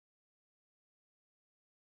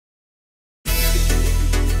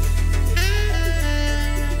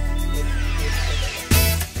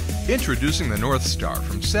Introducing the Northstar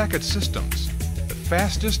from Sackett Systems, the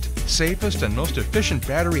fastest, safest, and most efficient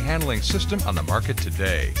battery handling system on the market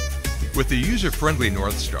today. With the user-friendly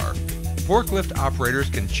Northstar, forklift operators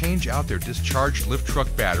can change out their discharged lift truck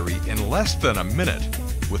battery in less than a minute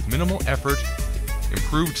with minimal effort,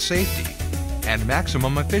 improved safety, and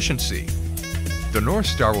maximum efficiency. The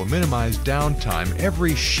Northstar will minimize downtime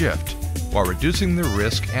every shift while reducing the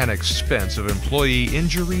risk and expense of employee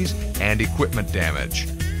injuries and equipment damage.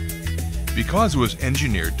 Because it was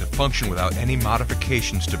engineered to function without any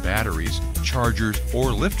modifications to batteries, chargers,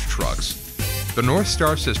 or lift trucks, the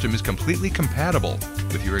Northstar system is completely compatible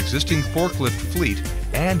with your existing forklift fleet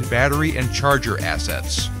and battery and charger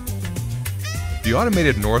assets. The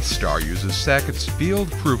automated Northstar uses Sackett's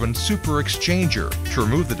field-proven Super Exchanger to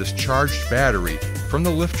remove the discharged battery from the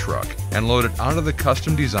lift truck and load it onto the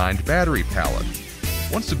custom-designed battery pallet.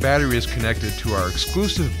 Once the battery is connected to our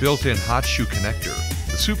exclusive built-in hot shoe connector,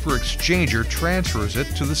 the Super Exchanger transfers it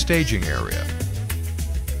to the staging area.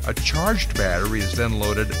 A charged battery is then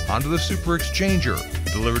loaded onto the Super Exchanger,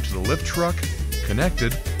 delivered to the lift truck,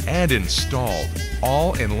 connected, and installed,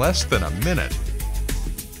 all in less than a minute.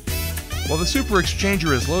 While the Super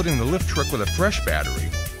Exchanger is loading the lift truck with a fresh battery,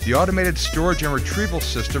 the automated storage and retrieval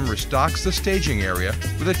system restocks the staging area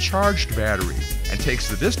with a charged battery and takes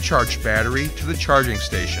the discharged battery to the charging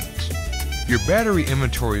stations. Your battery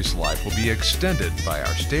inventory's life will be extended by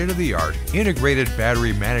our state-of-the-art integrated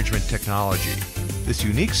battery management technology. This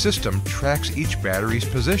unique system tracks each battery's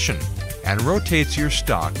position and rotates your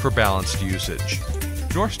stock for balanced usage.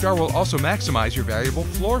 Northstar will also maximize your valuable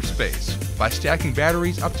floor space by stacking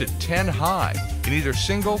batteries up to 10 high in either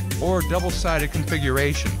single or double-sided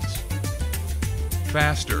configurations.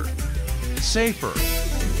 Faster, safer,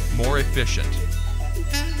 more efficient,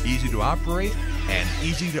 easy to operate, and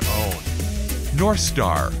easy to own.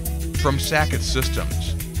 Northstar from Sackett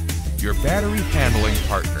Systems, your battery handling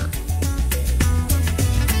partner.